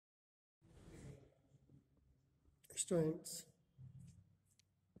Students,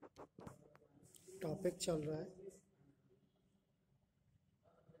 topic चल रहा है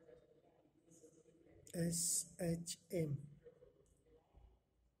SHM,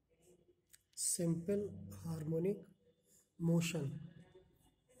 सिंपल हार्मोनिक मोशन।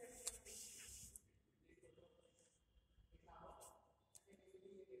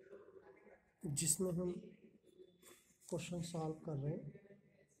 जिसमें हम क्वेश्चन सॉल्व कर रहे हैं।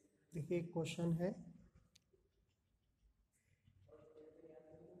 देखिए एक क्वेश्चन है,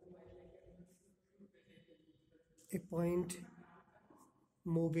 a point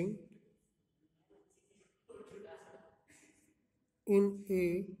moving in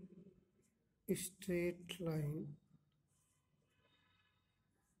a straight line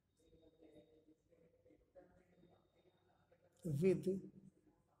with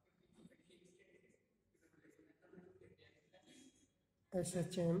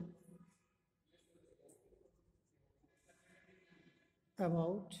SHM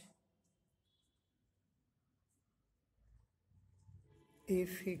about a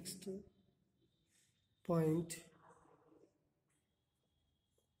fixed point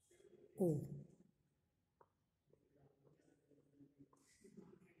O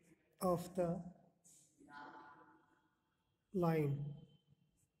of the line.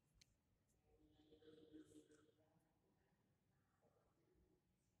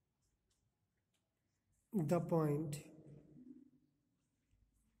 The point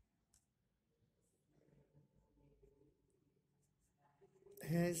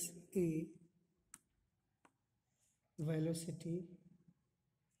has a velocity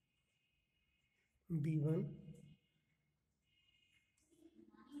v1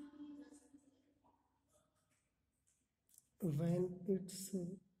 when its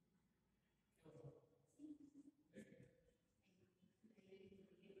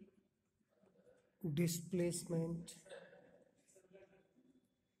displacement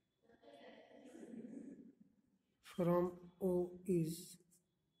from O is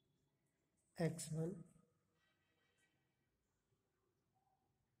x1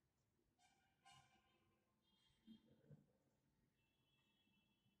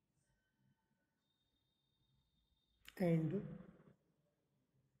 and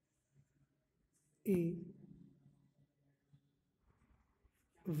a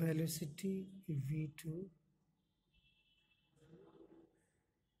velocity v2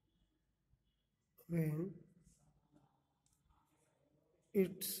 when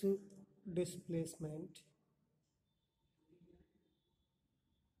its displacement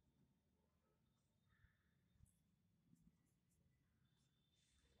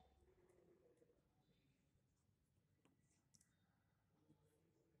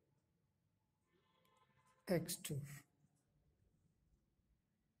x2.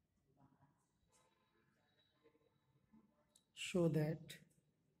 Show that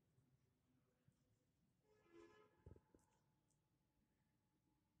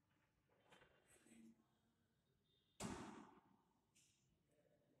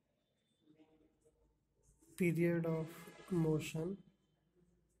period of motion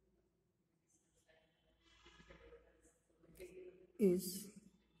is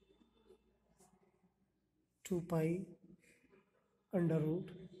 2 pi under root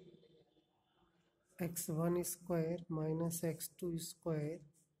x1 square minus x2 square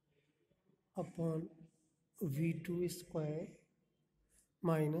upon v2 square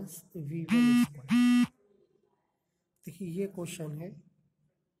minus v1 square. देखिए ये question है,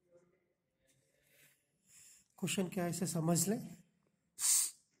 question क्या है इसे समझ लें।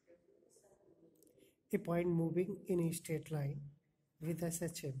 ए point moving in a straight line with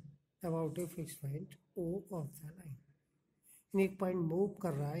SHM about a fix point O of the line. एक point move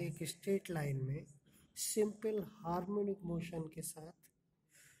कर रहा है एक स्ट्रेट लाइन में सिंपल हार्मोनिक मोशन के साथ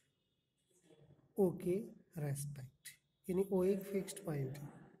O के रेस्पेक्ट, यानी O एक फिक्स्ड पॉइंट है।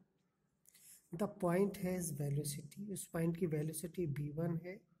 द पॉइंट हैज वेलोसिटी, उस पॉइंट की वेलोसिटी v1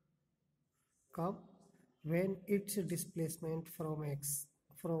 है। कब? When it's displacement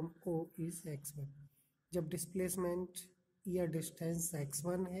from O is x1, जब डिस्प्लेसमेंट या डिस्टेंस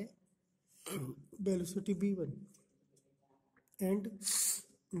x1 है, velocity v1 and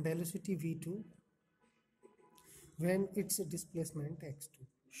velocity v2 when it's displacement x2।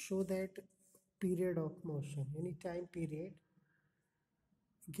 Show that period of motion, यानी time period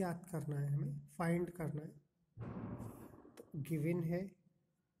ज्ञात करना है, हमें फाइंड करना है। तो गिवन है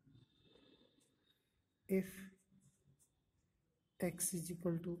if x is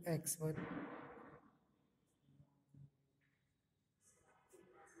equal to x1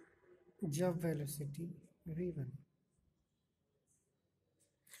 जब वेलोसिटी v1।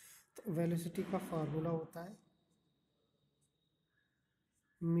 तो वेलोसिटी का फार्मूला होता है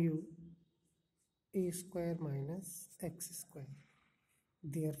mu A square minus x square.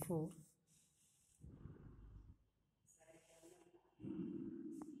 Therefore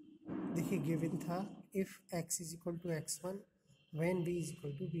देखिए गिवन था if x is equal to x1 when b is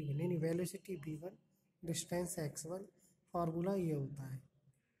equal to b1, यानी velocity b1 distance x1, formula ये होता है।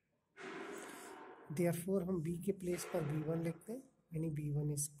 देयरफॉर हम b के प्लेस पर b1 लिखते हैं, यानी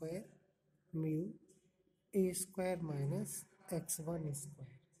b1 square mu A square minus x1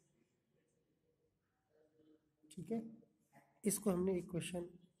 square. ठीक है, इसको हमने इक्वेशन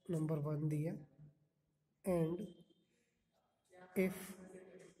नंबर 1 दिया। एंड इफ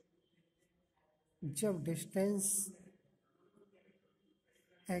जब डिस्टेंस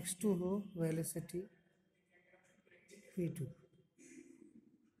x2 हो वेलोसिटी v2,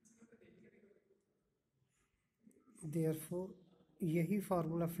 देयरफॉर यही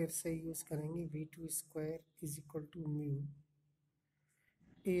फार्मूला फिर से यूज करेंगे। v2 square is equal to mu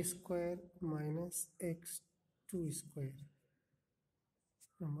A square minus x2 square.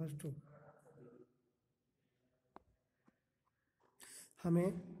 Number 2,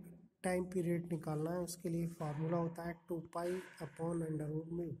 हमें टाइम पीरियड निकालना है, उसके लिए फार्मूला होता है 2 pi upon under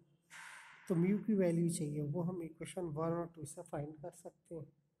root mu. तो म्यू की वैल्यू चाहिए, वो हम इक्वेशन 1 और 2 से फाइंड कर सकते हैं।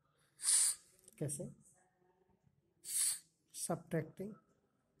 कैसे? सब्ट्रैक्टिंग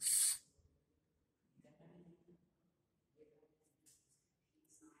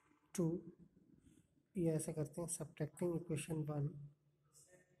 2, ये ऐसे करते हैं, subtracting equation 1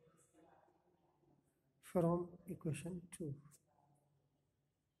 from equation 2,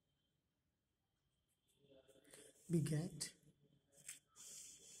 we get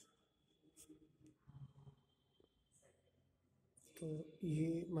तो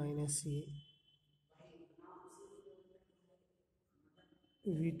ये माइनस ये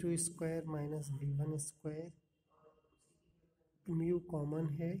v2 square minus v1 square, mu common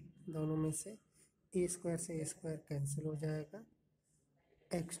है दोनों में से, ए स्क्वायर से ए स्क्वायर कैंसिल हो जाएगा,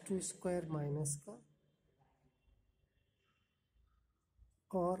 x2 स्क्वायर माइनस का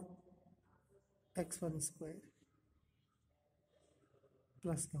और x1 स्क्वायर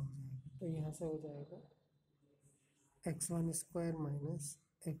प्लस का हो जाएगा। तो यहाँ से हो जाएगा x1 square minus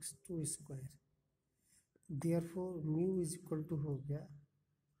x2 square. Therefore mu is equal to हो गया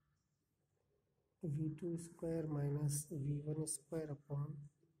v2 square minus v1 square upon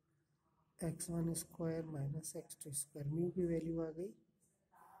x1 square minus x2 square. Mu की वैल्यू आ गई।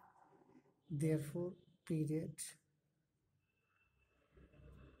 Therefore period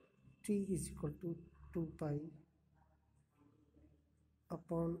t is equal to 2 pi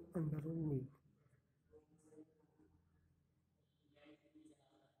upon under root mu.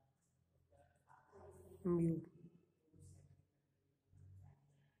 Mu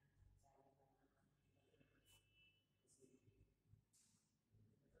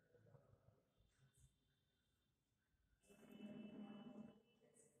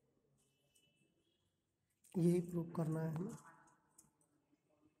यही prove करना है हमें।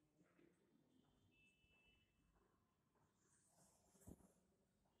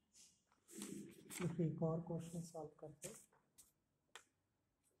 देखिए एक और क्वेश्चन सॉल्व करते हैं।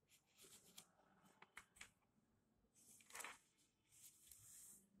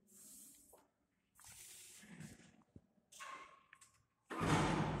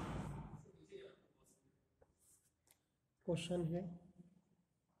 क्वेश्चन है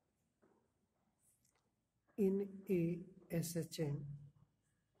इन ए SHM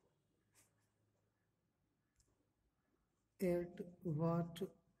at what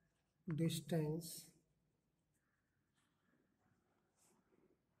distance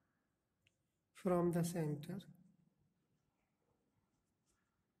from the center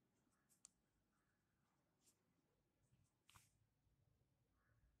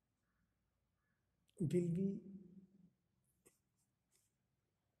will be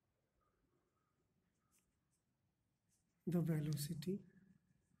the velocity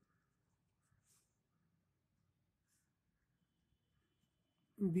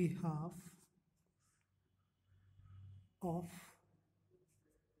be half of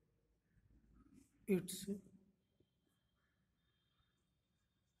its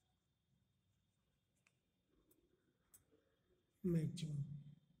maximum।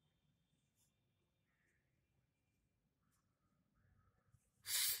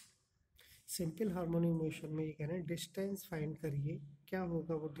 Simple harmonic motion में ये कहना है डिस्टेंस फाइंड करिए, क्या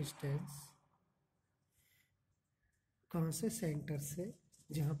होगा वो डिस्टेंस, कहाँ से, सेंटर से,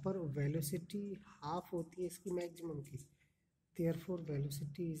 जहाँ पर वेलोसिटी हाफ होती है इसकी मैक्सिमम की। Therefore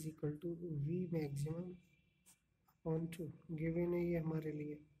velocity is equal to v maximum upon 2। Given है ये हमारे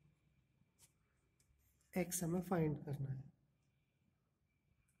लिए, x हमें फाइंड करना है।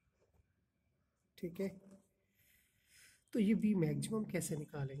 ठीक है। तो ये वी मैक्सिमम कैसे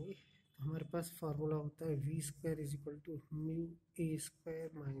निकालेंगे? तो हमारे पास फार्मूला होता है we square is equal to mu A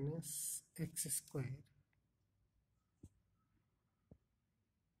square minus x square.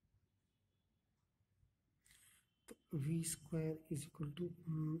 तो we square is equal to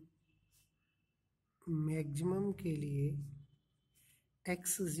maximum के लिए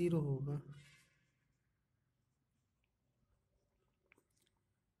एक्स 0 होगा,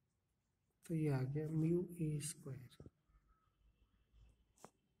 तो ये आ गया mu A square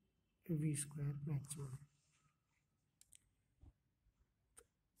we square maximum.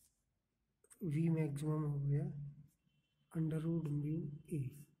 We maximum हो गया अंडर रूट म्यू ए।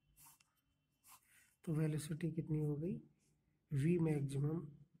 तो वेलोसिटी कितनी हो गई? We maximum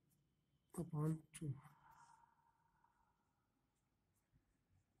upon 2।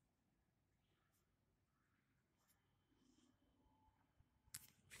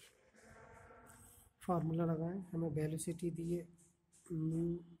 फार्मूला लगाएं, हमें वेलोसिटी दी है म्यू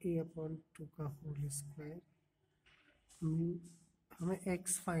ए अपॉन 2 का होल स्क्वायर। म्यू हमें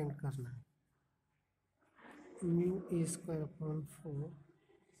एक्स फाइंड करना है, म्यू ए स्क्वायर अपॉन 4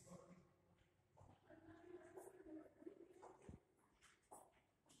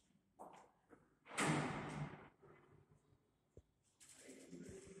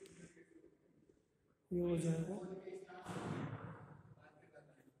 ये हो जाएगा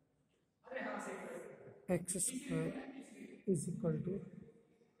x square is equal to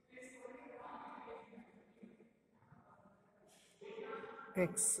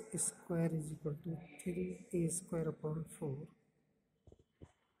x square is equal to 3 A square upon 4।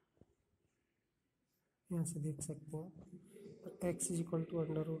 यहाँ से देख सकते हैं x is equal to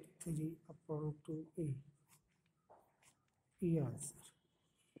under root 3 upon 2 ए, ये आंसर।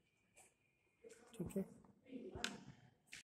 ठीक है।